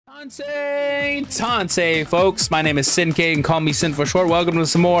Tante, folks. My name is Sin K, and call me Sin for short. Welcome to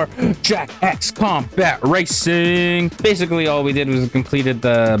some more Jakx combat racing. Basically, all we did was completed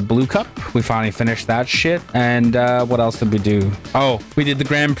the Blue Cup. We finally finished that shit. And what else did we do? Oh, we did the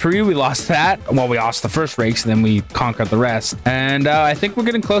Grand Prix. We lost that. Well, we lost the first race, and then we conquered the rest. And I think we're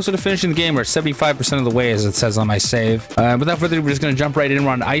getting closer to finishing the game. We're 75% of the way, as it says on my save. Without further ado, we're just going to jump right in.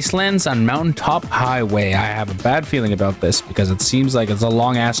 We're on Icelands on Mountaintop Highway. I have a bad feeling about this because it seems like it's a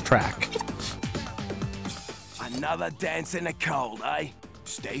long-ass track. Another dance in the cold, eh?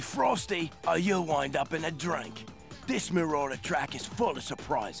 Stay frosty or you'll wind up in a drink. This Marauder track is full of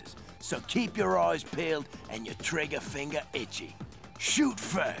surprises, so keep your eyes peeled and your trigger finger itchy. Shoot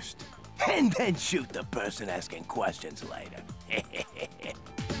first, and then shoot the person asking questions later.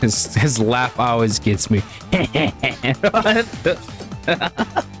 His laugh always gets me.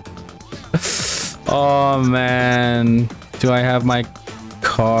 Oh man, do I have my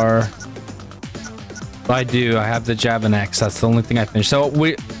car? I do. I have the Jakx. That's the only thing I finished. So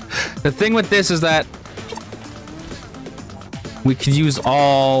the thing with this is that we could use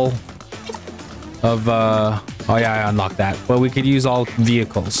all of oh yeah, I unlocked that, but we could use all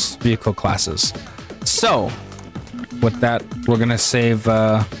vehicle classes. So with that, we're gonna save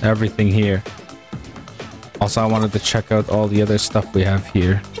everything here. Also, I wanted to check out all the other stuff we have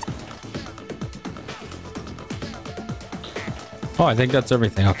here. Oh, I think that's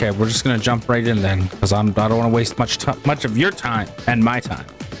everything. Okay, we're just gonna jump right in then, because I don't want to waste much of your time and my time.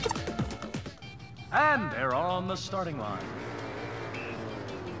 And they're on the starting line.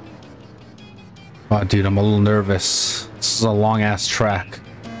 Oh, dude, I'm a little nervous. This is a long ass track.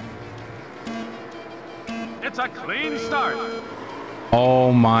 It's a clean start.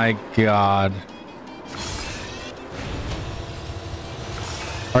 Oh my god.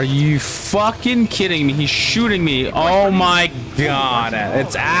 Are you fucking kidding me? He's shooting me. Oh my god.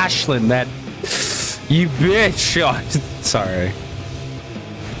 It's Ashland. That you bitch. Oh, sorry.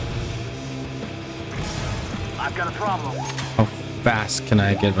 I've got a problem. How fast can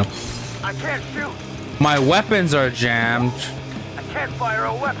I get up? I can't shoot. My weapons are jammed. I can't fire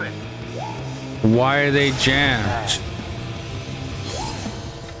a weapon. Why are they jammed?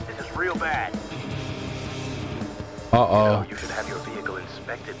 This is real bad. Uh-oh. You should have your vehicle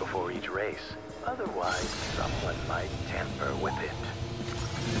inspected before each race. Otherwise, someone might tamper with it.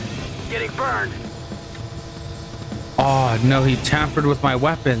 Getting burned. Oh, no, he tampered with my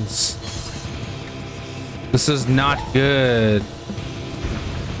weapons. This is not good.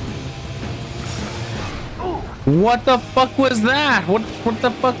 Ooh. What the fuck was that? What the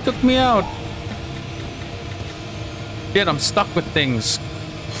fuck took me out? Shit, I'm stuck with things.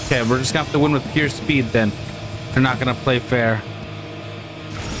 Okay, we're just gonna have to win with pure speed then. They're not gonna play fair.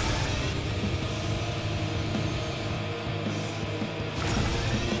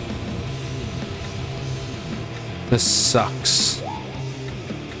 This sucks.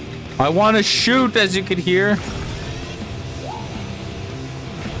 I want to shoot, as you could hear.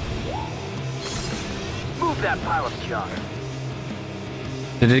 Move that pile of junk.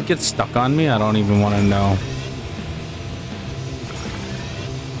 Did it get stuck on me? I don't even want to know.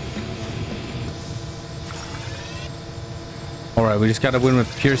 All right, we just got to win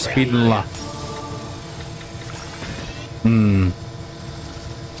with pure speed and luck.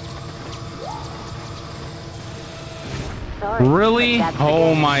 Really?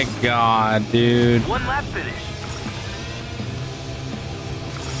 Oh my god, dude. One lap finish.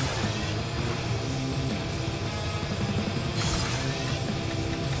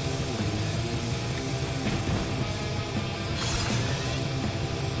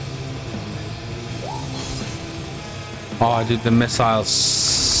 Oh, dude, the missiles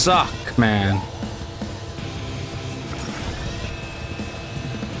suck, man.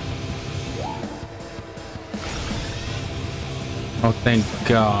 Oh, thank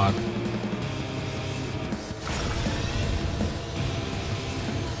God.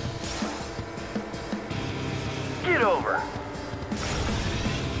 Get over.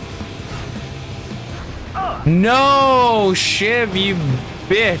 No, Shiv, you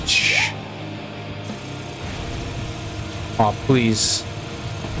bitch. Oh, please.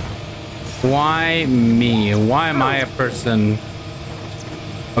 Why me? Why am I a person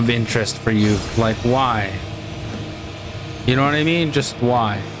of interest for you? Like, why? You know what I mean? Just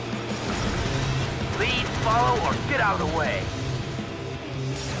why? Lead, follow, or get out of the way.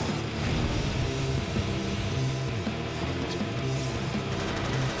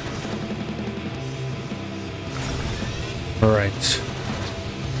 All right.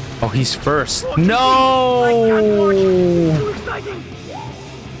 Oh, he's first. No! Too exciting.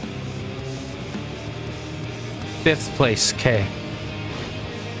 5th place, K.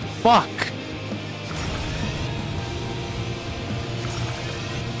 fuck?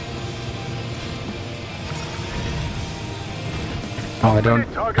 Oh, I don't.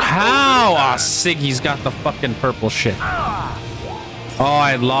 How? Oh, Siggy's got the fucking purple shit. Oh,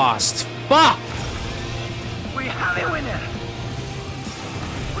 I lost. Fuck! We have a winner.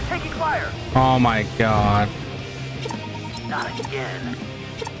 We're taking fire. Oh my god. Not again.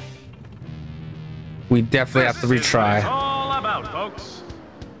 We definitely have to retry. All about, folks.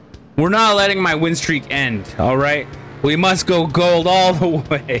 We're not letting my win streak end, alright? We must go gold all the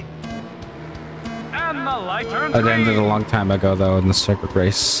way. And the light turns It ended a green. long time ago, though, in the circuit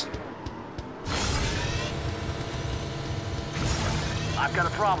race. I've got a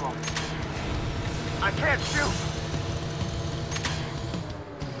problem. I can't shoot.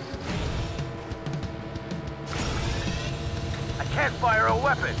 I can't fire a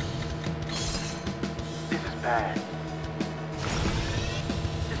weapon. This is bad.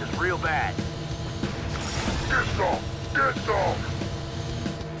 This is real bad. Get some! Get some!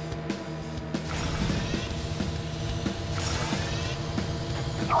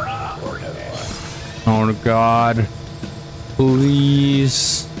 Oh god.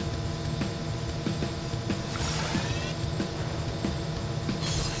 Please.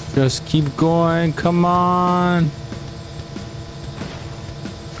 Just keep going, come on.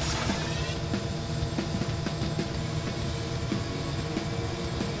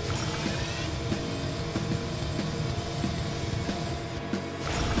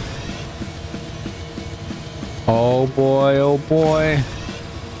 Oh boy, oh boy.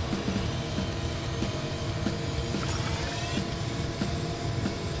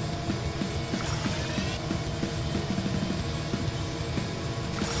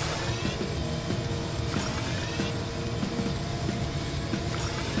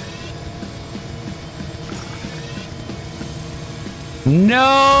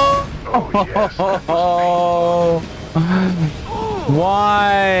 No! Oh,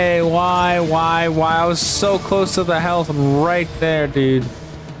 Why? Why? I was so close to the health right there, dude.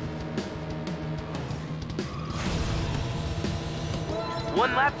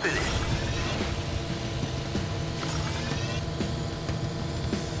 One lap finish.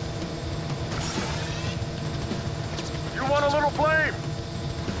 You want a little flame?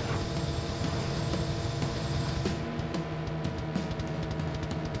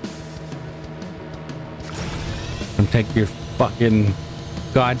 And take your fucking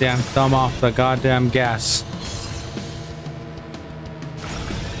goddamn thumb off the goddamn gas.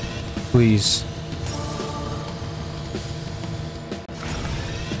 Please.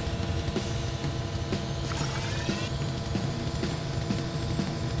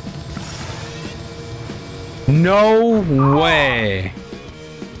 No way.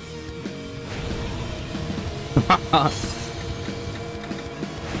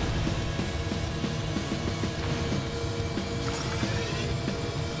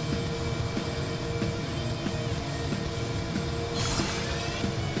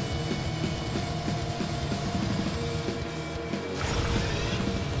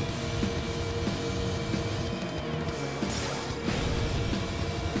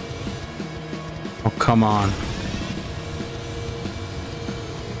 Oh, come on.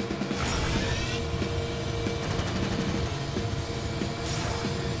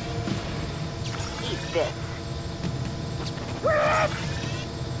 Eat this.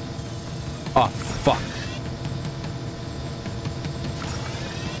 Oh, fuck.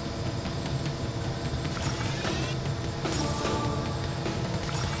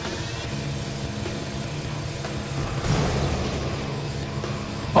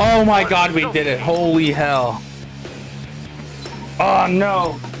 Oh my god, we did it. Holy hell. Oh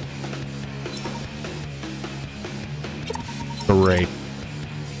no. Great.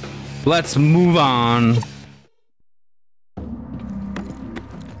 Let's move on.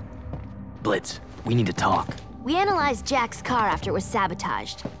 Blitz, we need to talk. We analyzed Jack's car after it was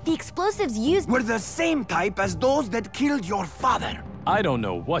sabotaged. The explosives used We're the same type as those that killed your father. I don't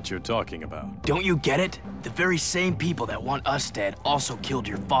know what you're talking about. Don't you get it? The very same people that want us dead also killed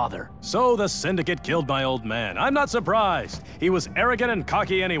your father. So the Syndicate killed my old man. I'm not surprised. He was arrogant and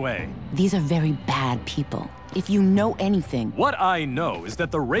cocky anyway. These are very bad people. If you know anything... What I know is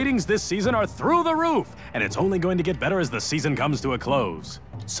that the ratings this season are through the roof, and it's only going to get better as the season comes to a close.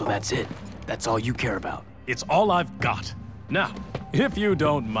 So that's it. That's all you care about. It's all I've got. Now, if you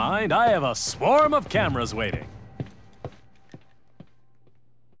don't mind, I have a swarm of cameras waiting.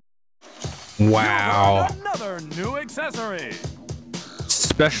 Wow. Another new accessory.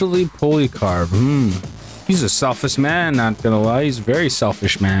 Specially polycarb. He's a selfish man, not gonna lie. He's a very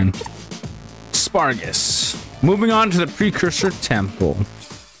selfish man. Spargus. Moving on to the precursor temple.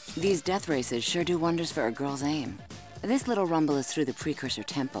 These death races sure do wonders for a girl's aim. This little rumble is through the precursor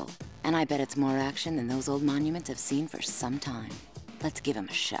temple, and I bet it's more action than those old monuments have seen for some time. Let's give him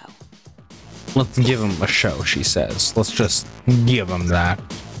a show. Let's give him a show, she says. Let's just give him that.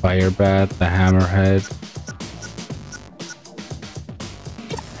 Firebat, the hammerhead.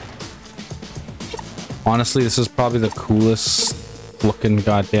 Honestly, this is probably the coolest looking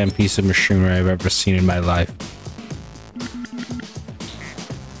goddamn piece of machinery I've ever seen in my life.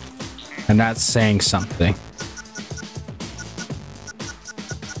 And that's saying something.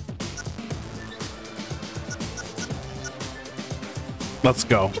 Let's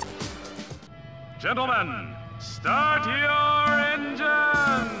go. Gentlemen, start your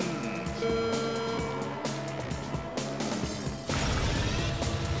engines!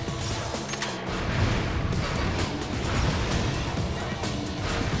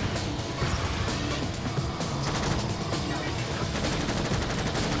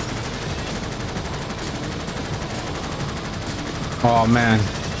 Oh man.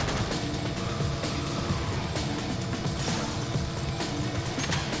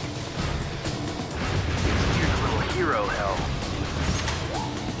 Here's a little hero hell.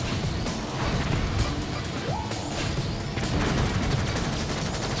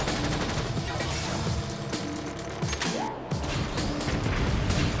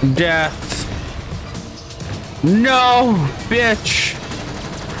 Death. No, bitch.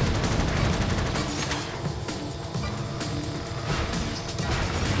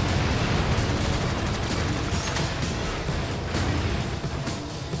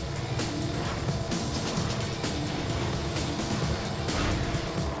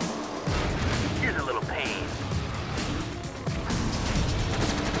 Here's a little pain.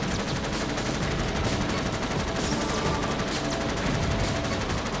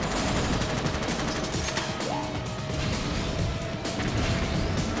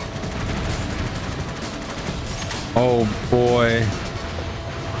 Oh boy.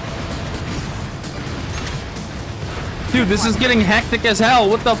 Dude, this is getting hectic as hell.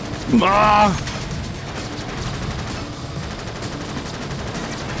 What the ah.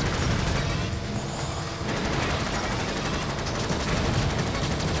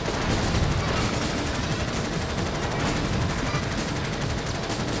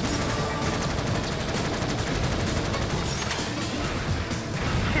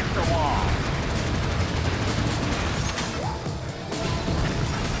 Hit the wall.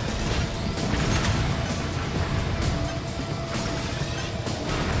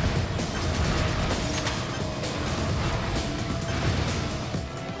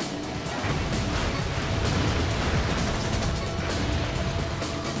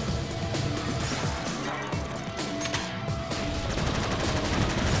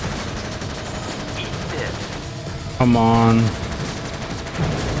 Eat this. Come on.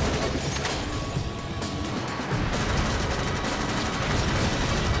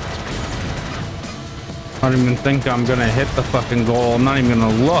 I don't even think I'm gonna hit the fucking goal. I'm not even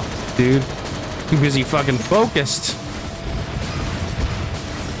gonna look, dude. Too busy fucking focused.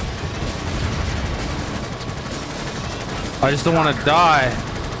 I just don't want to die.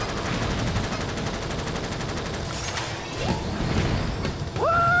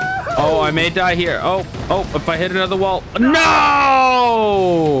 Oh, I may die here. Oh, if I hit another wall. No!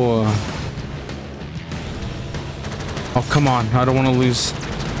 Oh, come on. I don't want to lose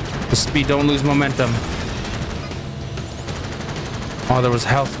the speed. Don't lose momentum. Oh, there was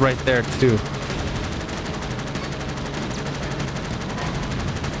health right there, too.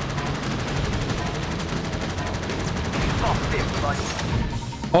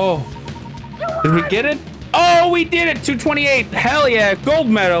 Oh, did we get it? Oh, we did it! 228. Hell yeah, gold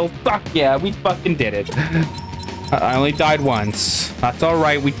medal. Fuck yeah, we fucking did it. I only died once. That's all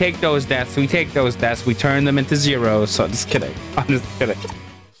right. We take those deaths. We take those deaths. We turn them into zeros. So I'm just kidding. I'm just kidding.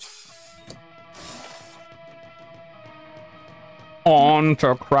 On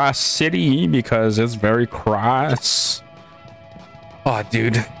to Crass City because it's very crass. Oh,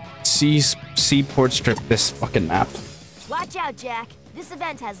 dude. Seaport Strip, this fucking map. Watch out, Jack. This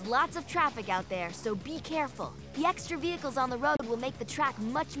event has lots of traffic out there, so be careful. The extra vehicles on the road will make the track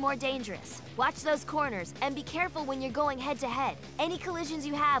much more dangerous. Watch those corners, and be careful when you're going head-to-head. Any collisions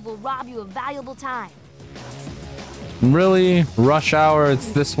you have will rob you of valuable time. Really? Rush hour? It's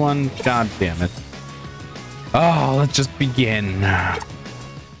this one? God damn it. Oh, let's just begin.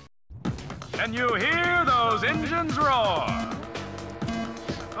 Can you hear those engines roar?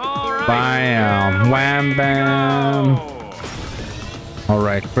 All right, Bam, wham, bam. go. All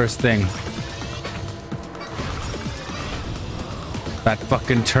right, first thing. That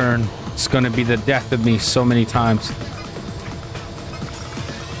fucking turn. It's gonna be the death of me so many times.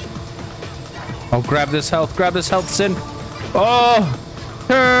 Oh, grab this health, Sin. Oh,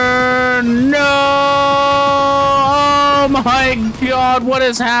 turn, no! Oh my God, what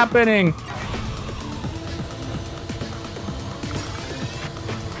is happening?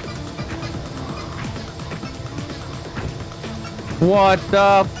 What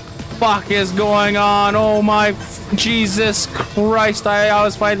the fuck is going on? Oh my Jesus Christ, I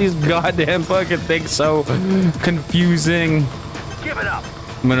always find these goddamn fucking things so confusing. Give it up.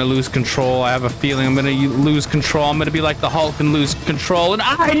 I'm gonna lose control. I have a feeling I'm gonna lose control. I'm gonna be like the Hulk and lose control, and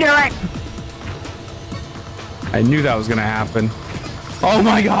I knew it! I knew that was gonna happen. Oh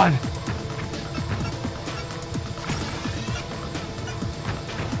my God!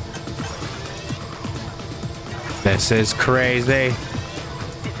 This is crazy.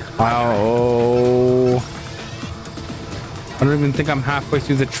 Oh. I don't even think I'm halfway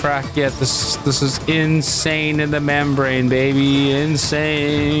through the track yet. This is insane in the membrane, baby.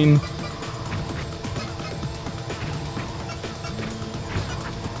 Insane.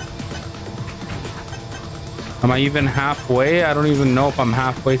 Am I even halfway? I don't even know if I'm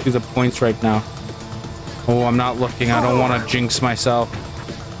halfway through the points right now. Oh, I'm not looking. I don't want to jinx myself.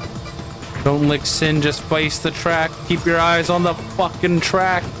 Don't lick Sin, just face the track. Keep your eyes on the fucking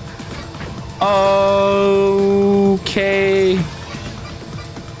track. Okay.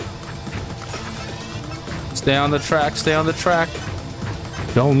 Stay on the track, stay on the track.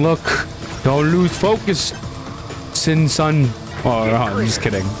 Don't look. Don't lose focus. Sin, son. Oh, no, I'm just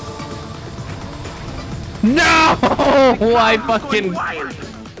kidding. No! I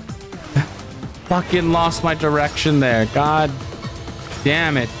fucking lost my direction there. God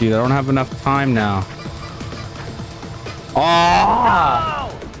damn it, dude. I don't have enough time now. Oh!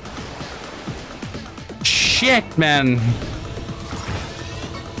 Shit, man.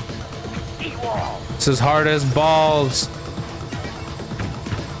 It's as hard as balls.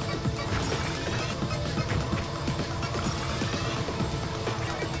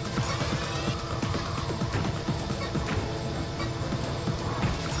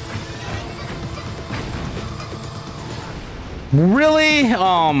 Really?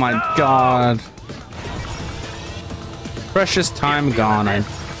 Oh my God. Precious time gone.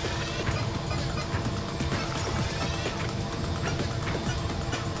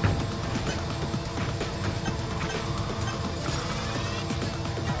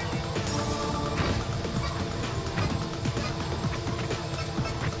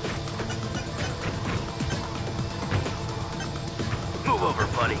 Move over,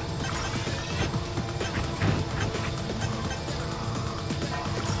 buddy.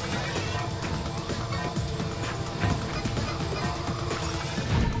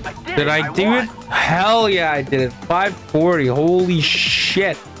 Did I do it? Hell yeah, I did it. 540. Holy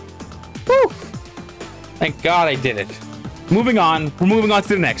shit. Woo. Thank God I did it. Moving on. We're moving on to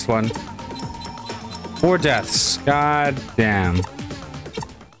the next one. 4 deaths. God damn.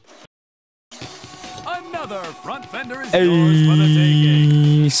 Another front fender is yours for the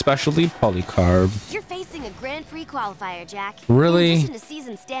taking. Specialty polycarb. You're facing a Grand Prix qualifier, Jack. Really? In addition to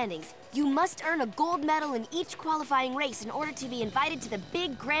season standings, you must earn a gold medal in each qualifying race in order to be invited to the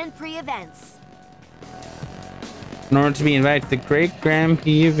big Grand Prix events. In order to be invited to the great Grand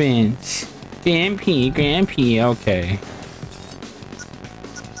Prix events. Grand Prix, okay.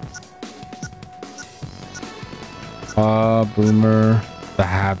 Boomer, the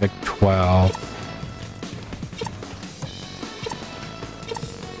Havoc 12.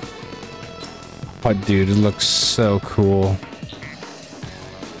 Oh, dude, it looks so cool.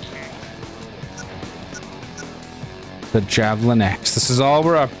 The Javelin X. This is all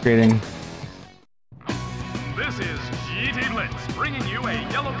we're upgrading. This is GT Blitz, bringing you a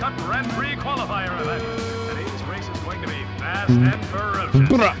Yellow Cup Grand Prix qualifier event. Today's race is going to be fast and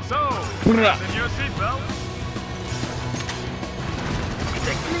ferocious. So, fasten your seatbelts. It's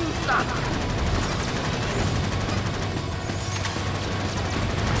a green stop.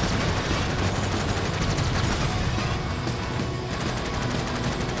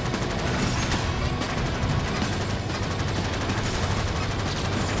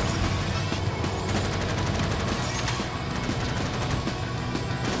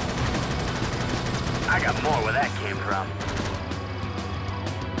 I got more where that came from.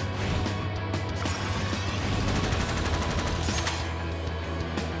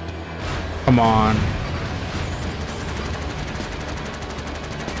 Come on.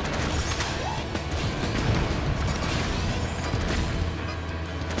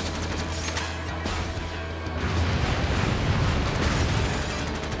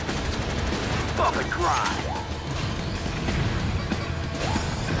 Bump and grind.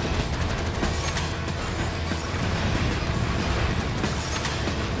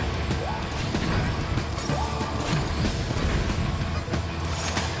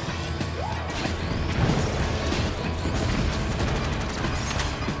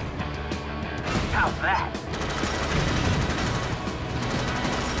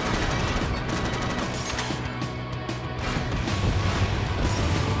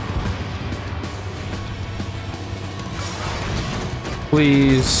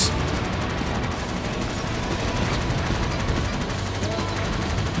 Please.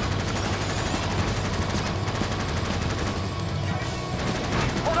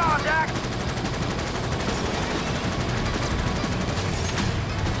 Hold on, Jakx.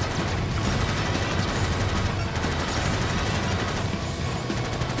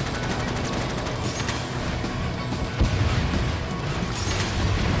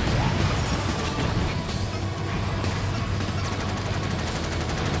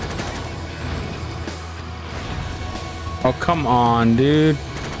 Oh, come on, dude.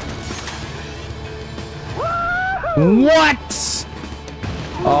 What?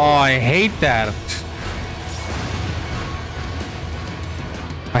 Oh, I hate that.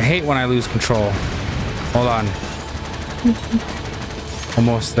 I hate when I lose control. Hold on.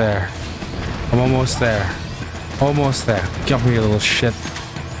 Almost there. I'm almost there. Almost there. Jump here, little shit.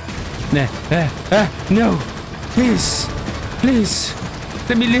 No. Please. Please.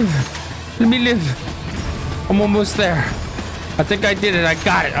 Let me live. Let me live. I'm almost there. I think I did it. I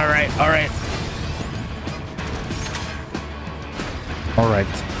got it. All right. All right. All right.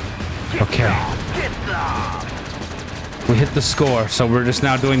 Okay. We hit the score, so we're just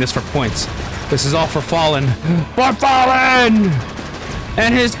now doing this for points. This is all for Fallen. For Fallen!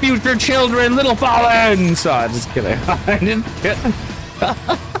 And his future children, little Fallen! So, I'm just kidding. I didn't get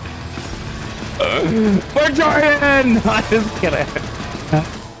For Jordan! I'm just kidding.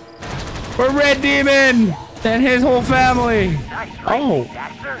 For Red Demon! And his whole family! Oh!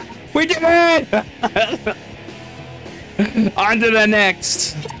 We did it! On to the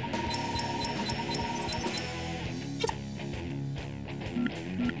next!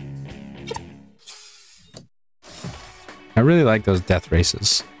 I really like those death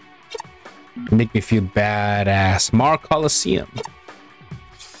races. They make me feel badass. Mar Coliseum.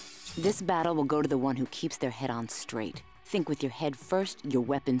 This battle will go to the one who keeps their head on straight. Think with your head first, your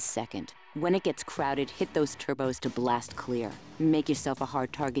weapon second. When it gets crowded, hit those turbos to blast clear. Make yourself a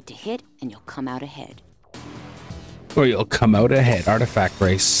hard target to hit, and you'll come out ahead. Or you'll come out ahead. Artifact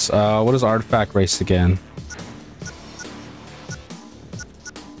race. What is artifact race again?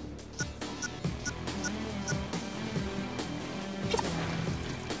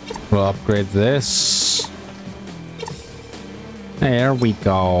 We'll upgrade this. There we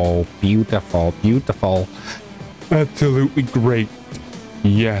go. Beautiful, beautiful. Absolutely great.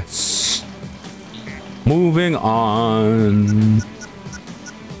 Yes. Moving on.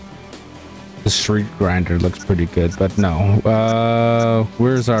 The street grinder looks pretty good, but no.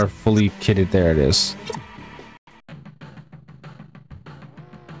 Where's our fully kitted? There it is.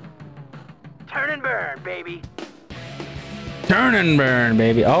 Turn and burn, baby. Turn and burn,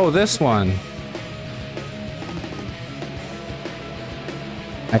 baby. Oh, this one.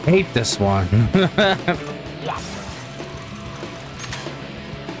 I hate this one.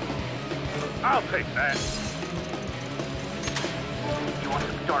 I'll take that. You want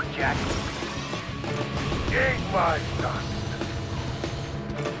to start, Jack? Eat my dust.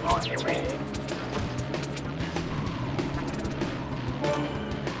 On your way.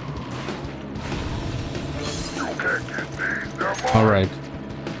 You can't get these. They're mine. All right.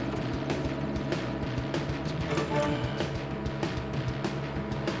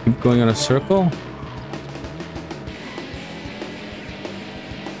 Keep going in a circle.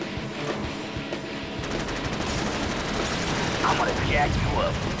 I'm gonna jack you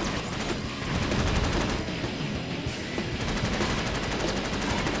up.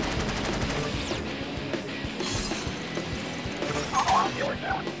 Oh, here we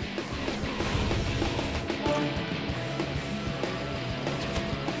go.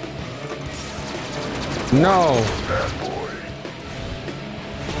 No.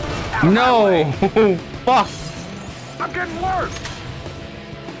 No. Fuck. I'm getting worse.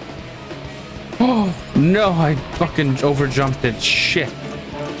 Oh no! I fucking overjumped it. Shit.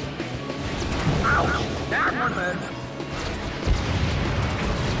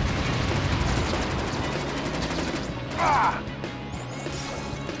 Ah.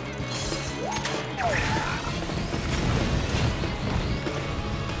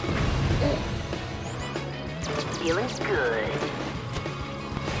 Feeling good.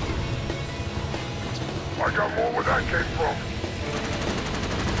 I got more where that came from.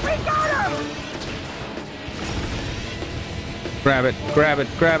 We got him! Grab it! Grab it!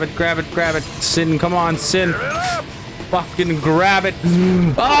 Grab it! Grab it! Grab it! Sin, come on, Sin! Fucking grab it!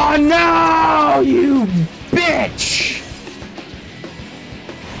 Oh no! You bitch!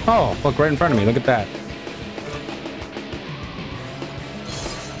 Oh, look right in front of me. Look at that.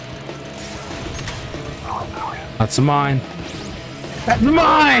 That's mine. That's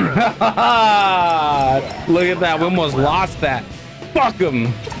mine! Look at that. We almost lost that. Fuck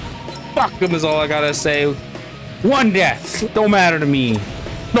him. Fuck him is all I gotta say. One death. Don't matter to me.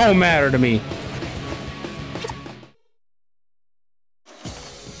 Don't matter to me.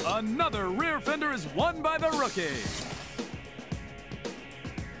 Another rear fender is won by the rookie.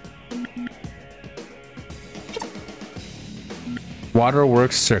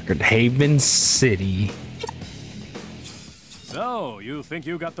 Waterworks Circuit, Haven City. So, you think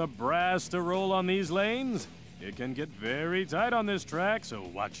you got the brass to roll on these lanes? It can get very tight on this track, so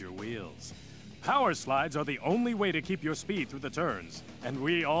watch your wheels. Power slides are the only way to keep your speed through the turns, and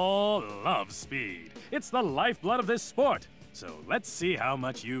we all love speed. It's the lifeblood of this sport. So let's see how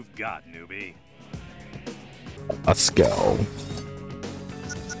much you've got, newbie. Let's go.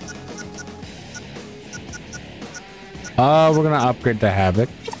 We're gonna upgrade the Havoc.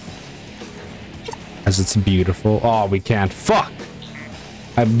 As it's beautiful. Oh, we can't. Fuck!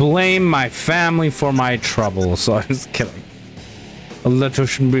 I blame my family for my trouble, so I'm just kidding. Let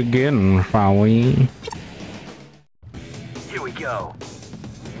us begin, shall we? Here we go.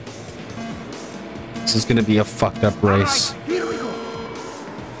 This is gonna be a fucked up race. Right, here we go.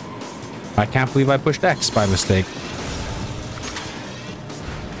 I can't believe I pushed X by mistake.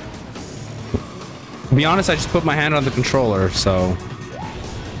 To be honest, I just put my hand on the controller, so...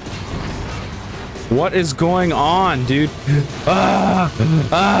 What is going on, dude? Ah!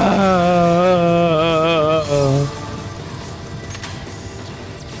 Ah!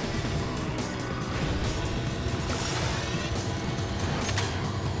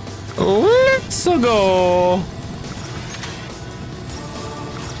 Let's go.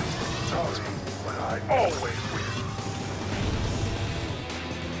 Sorry, but I always win.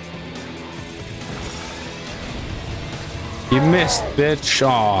 You missed, bitch.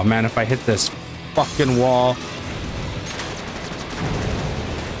 Oh man, if I hit this fucking wall.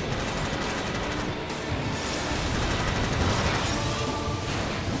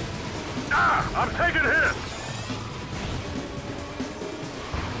 Ah, I'm taking hits.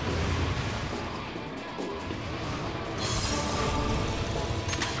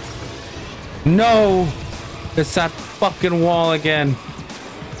 No! It's that fucking wall again.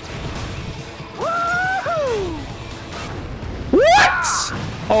 What?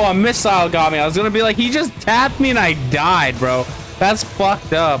 Oh, a missile got me. I was gonna be like, he just tapped me and I died, bro. That's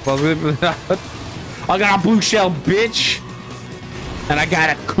fucked up. I got a blue shell, bitch. And I got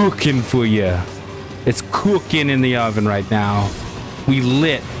it cooking for you. It's cooking in the oven right now. We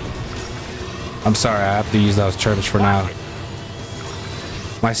lit. I'm sorry, I have to use those terms for now.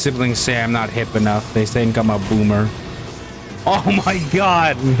 My siblings say I'm not hip enough. They think I'm a boomer. Oh my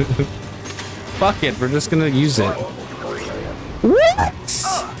god. Fuck it, we're just gonna use it. What?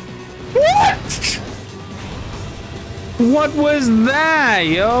 What? What was that,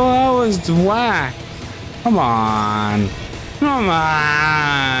 yo? That was whack. Come on. Come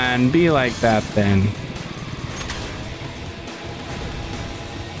on. Be like that then.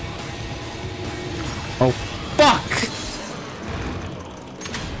 Oh, fuck.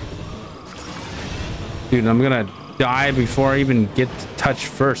 Dude, I'm gonna die before I even get to touch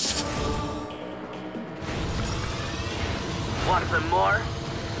first. Want some more?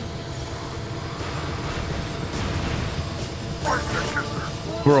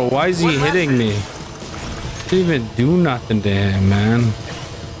 Bro, why is he hitting me? Didn't even do nothing to him, man.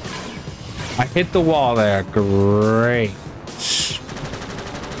 I hit the wall there. Great.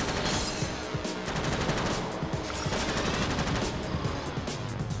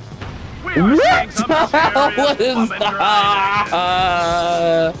 What the hell? What is that?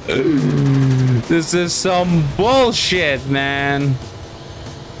 This is some bullshit, man.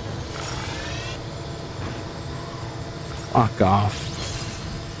 Fuck off.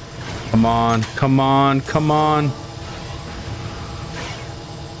 Come on, come on, come on.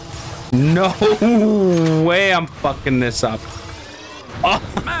 No way I'm fucking this up. Oh.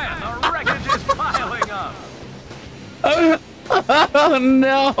 Man, the wreckage is piling up. Oh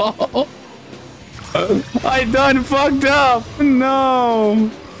no. I done fucked up.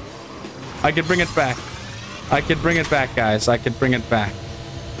 No. I could bring it back. I could bring it back, guys. I could bring it back.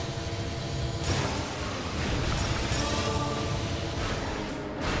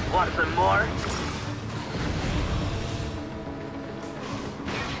 Want some more?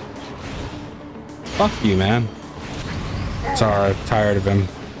 Fuck you, man. Sorry, I'm tired of him.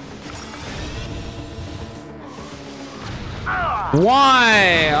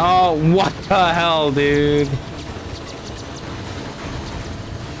 Why? Oh, what the hell, dude?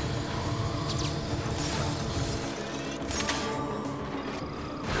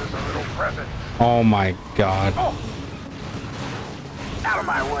 Here's a little present. Oh my god. Oh. Out of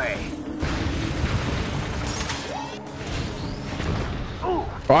my way.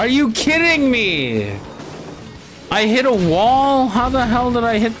 Are you kidding me? I hit a wall? How the hell did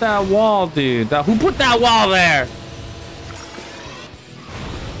I hit that wall, dude? Who put that wall there?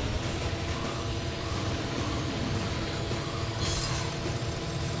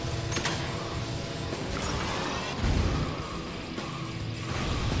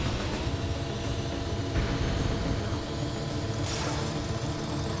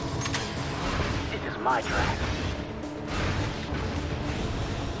 This is my track.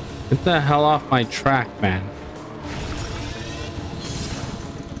 Get the hell off my track, man.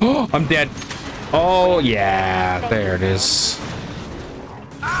 Oh, I'm dead. Oh, yeah. There it is.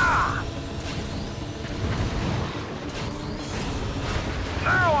 Ah!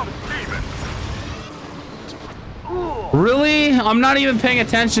 Now I'm steaming. Really? I'm not even paying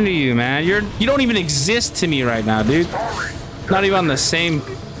attention to you, man. You don't even exist to me right now, dude. Not even on the same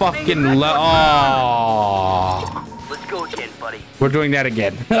fucking level. Oh. Let's go again, buddy. We're doing that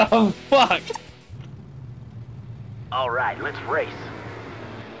again. Oh, fuck. All right, let's race.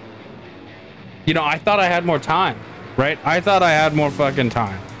 You know, I thought I had more time, right? I thought I had more fucking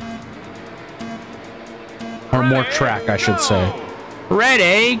time. Or more track, I should say.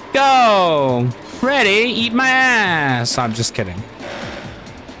 Ready, go. Ready, eat my ass. I'm just kidding.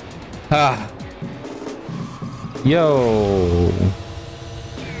 Ah. Yo.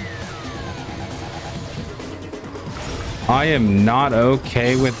 I am not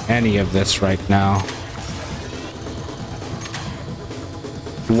okay with any of this right now.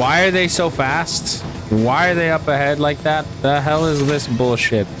 Why are they so fast? Why are they up ahead like that? The hell is this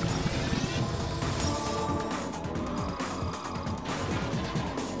bullshit?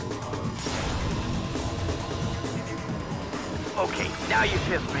 Okay, now you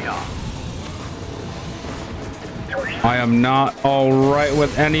pissed me off. I am not all right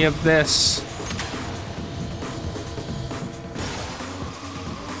with any of this.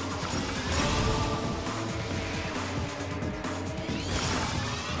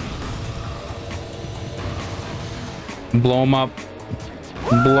 Blow him up.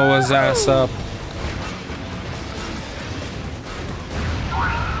 Blow his ass up.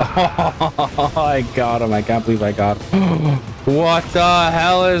 Oh, I got him. I can't believe I got him. What the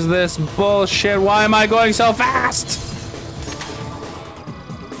hell is this bullshit? Why am I going so fast?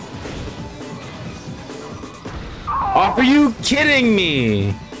 Are you kidding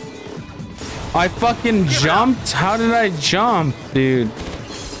me? I fucking jumped? How did I jump, dude?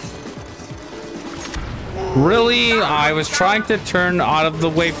 Really? I was trying to turn out of the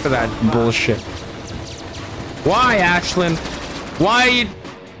way for that bullshit. Why, Ashlyn? Why are you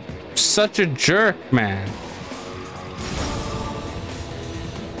such a jerk, man?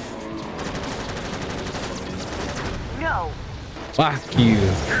 No. Fuck you.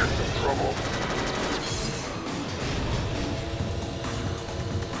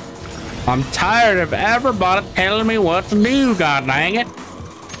 I'm tired of everybody telling me what to do, god dang it.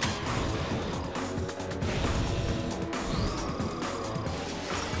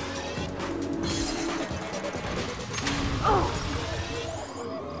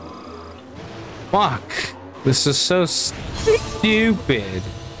 Fuck. This is so stupid.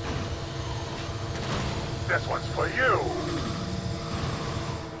 This one's for you.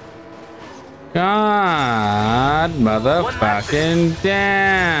 God motherfucking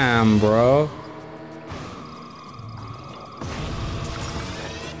damn, bro.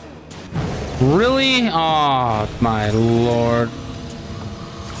 Really? Oh, my lord.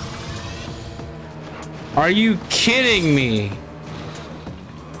 Are you kidding me?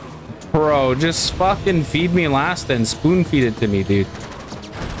 Bro, just fucking feed me last and spoon feed it to me, dude.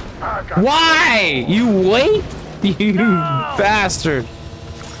 Why? You wait? You bastard.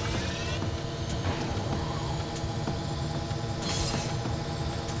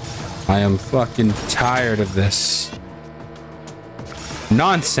 I am fucking tired of this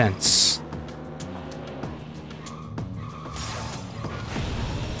nonsense.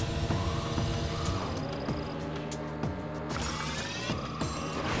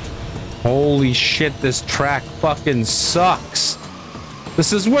 Holy shit, this track fucking sucks.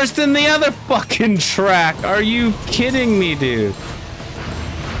 This is worse than the other fucking track. Are you kidding me, dude?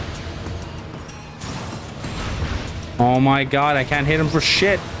 Oh my god, I can't hit him for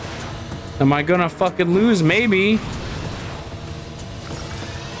shit. Am I gonna fucking lose? Maybe.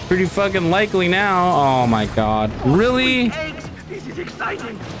 Pretty fucking likely now. Oh my god. Really? This is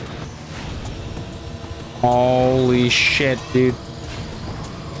exciting. Holy shit, dude.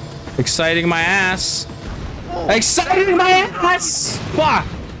 Exciting my ass. Exciting my ass! Fuck!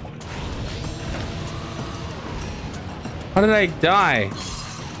 How did I die?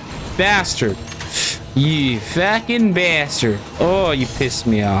 Bastard. You fucking bastard. Oh, you pissed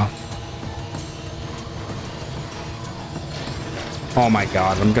me off. Oh my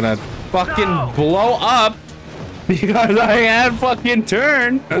god, I'm gonna fucking blow up because I had fucking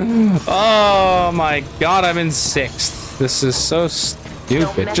turn. Oh my god, I'm in 6th. This is so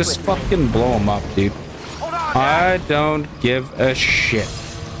stupid. Just fucking blow him up, dude. I don't give a shit.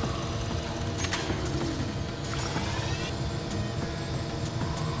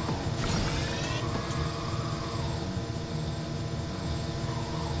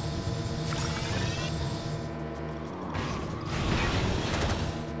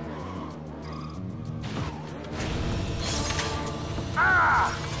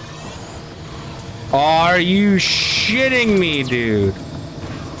 Are you shitting me, dude?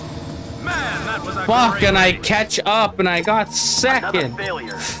 Man, that was a Fuck, and I catch up and I got second.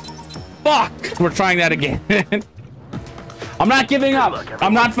 Fuck! We're trying that again. I'm not giving up.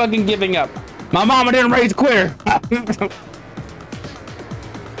 I'm not fucking giving up. My mama didn't raise a quitter.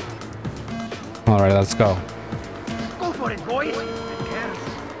 Alright, let's go. Go for it, boys.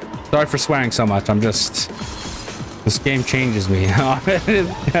 Sorry for swearing so much. I'm just... This game changes me.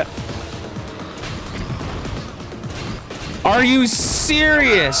 Are you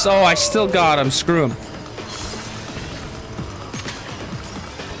serious? Oh, I still got him. Screw him.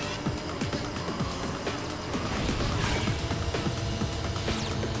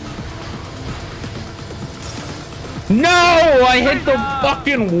 No! I hit the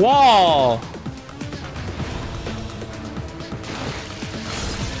fucking wall!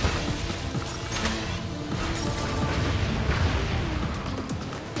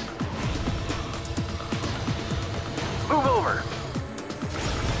 Move over.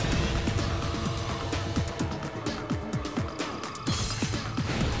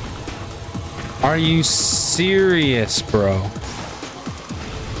 Are you serious, bro?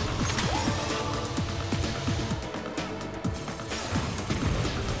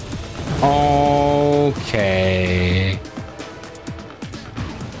 Okay.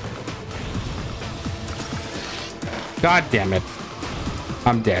 God damn it.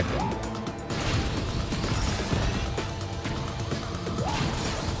 I'm dead.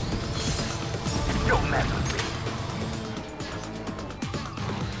 Don't mess with me.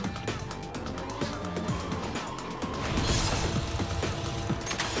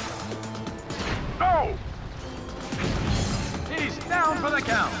 Oh! He's down for the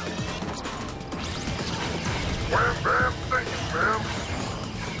count. Wham, bam, thank you, ma'am.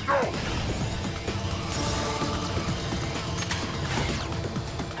 Go!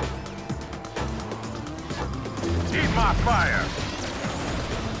 Keep my fire.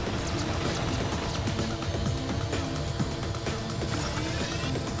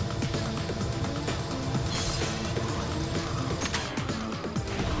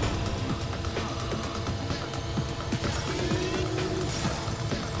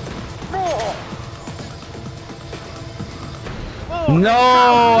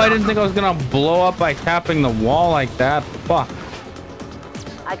 No, I didn't think I was gonna blow up by tapping the wall like that. Fuck.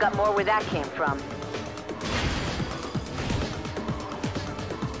 I got more where that came from.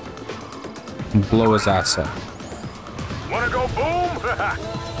 Blow his ass up. Wanna go boom?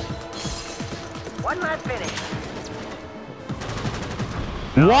 One last finish.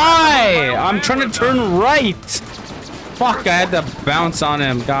 Why? I'm trying to turn right. Fuck, I had to bounce on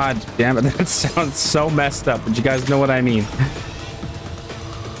him. God damn it. That sounds so messed up, but you guys know what I mean.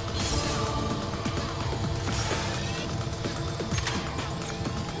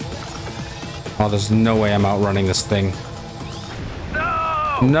 Oh, there's no way I'm outrunning this thing.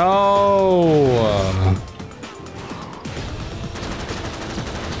 No!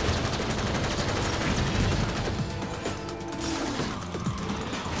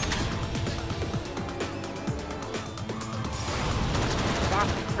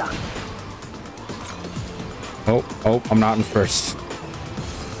 Oh, I'm not in first.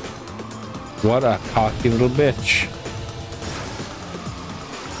 What a cocky little bitch.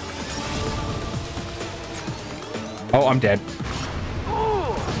 Oh, I'm dead.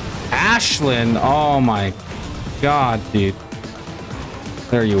 Ashlyn, oh my god, dude.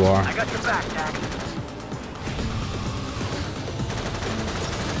 There you are. I got your back, Jakx.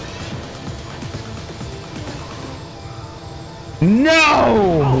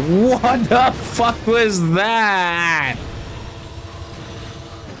 No! What the fuck was that?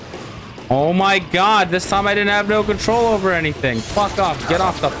 Oh my god, this time I didn't have no control over anything. Fuck off, get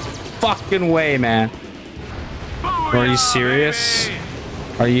off the fucking way, man. Are you serious?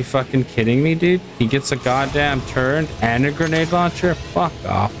 Are you fucking kidding me, dude? He gets a goddamn turn and a grenade launcher? Fuck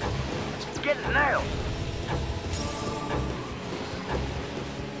off. Get nailed.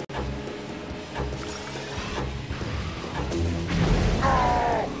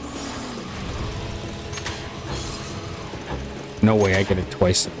 no way I get it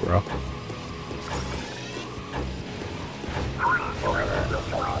twice in a row.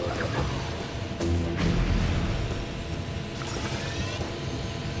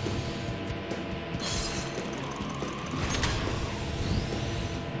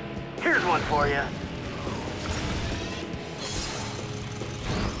 Here's one for you.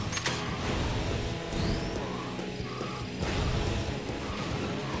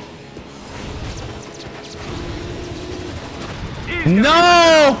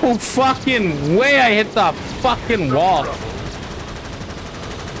 No fucking way I hit the fucking wall.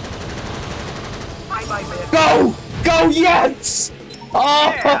 Go! Go, yes!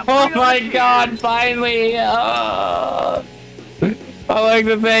 Oh, my god, finally! Oh. I like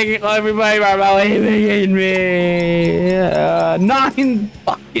to thank everybody for believing in me. 9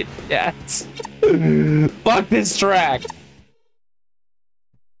 fucking deaths. Fuck this track.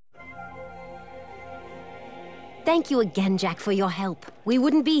 Thank you again, Jack, for your help. We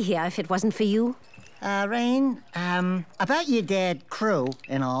wouldn't be here if it wasn't for you. Rain, about your dead crew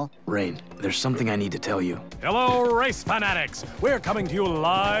and all. Rain, there's something I need to tell you. Hello, race fanatics! We're coming to you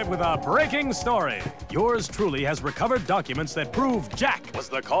live with a breaking story. Yours truly has recovered documents that prove Jack was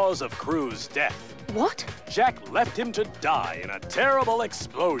the cause of Crew's death. What? Jack left him to die in a terrible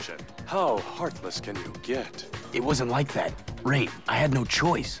explosion. How heartless can you get? It wasn't like that. Rain, I had no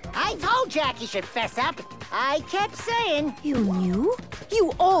choice. I told Jack he should fess up. I kept saying. You knew?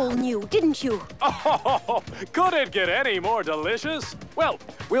 You all knew, didn't you? Oh, could it get any more delicious? Well,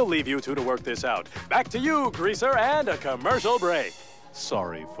 we'll leave you two to work this out. Back to you, Greaser, and a commercial break.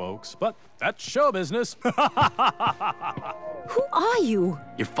 Sorry, folks, but that's show business. Who are you?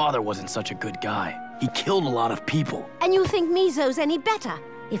 Your father wasn't such a good guy. He killed a lot of people. And you think Mizo's any better?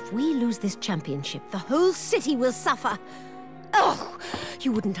 If we lose this championship, the whole city will suffer. Oh,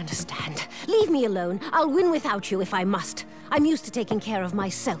 you wouldn't understand. Leave me alone. I'll win without you if I must. I'm used to taking care of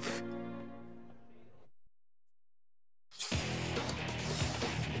myself.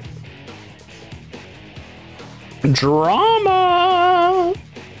 Drama.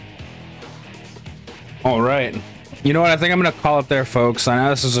 All right. You know what? I think I'm gonna call it there, folks. I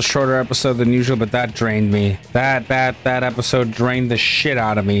know this is a shorter episode than usual, but that drained me. That episode drained the shit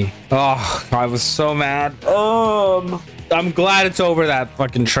out of me. Oh, I was so mad. I'm glad it's over, that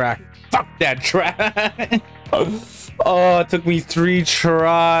fucking track. Fuck that track. Oh, it took me 3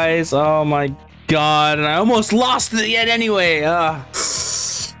 tries. Oh my god, and I almost lost it yet anyway.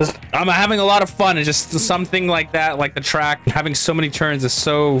 I'm having a lot of fun. It's just something like that, like the track having so many turns is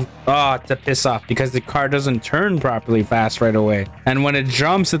so to piss off, because the car doesn't turn properly fast right away, and when it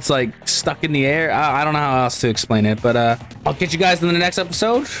jumps it's like stuck in the air. I don't know how else to explain it, but I'll catch you guys in the next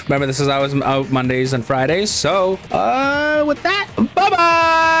episode. Remember, this is always out Mondays and Fridays, so with that,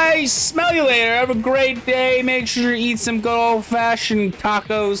 bye-bye. Smell you later. Have a great day. Make sure you eat some good old-fashioned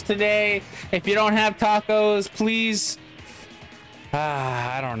tacos today. If you don't have tacos, please,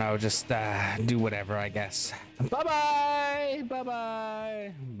 I don't know, just do whatever, I guess. Bye-bye.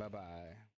 Bye-bye. Bye-bye.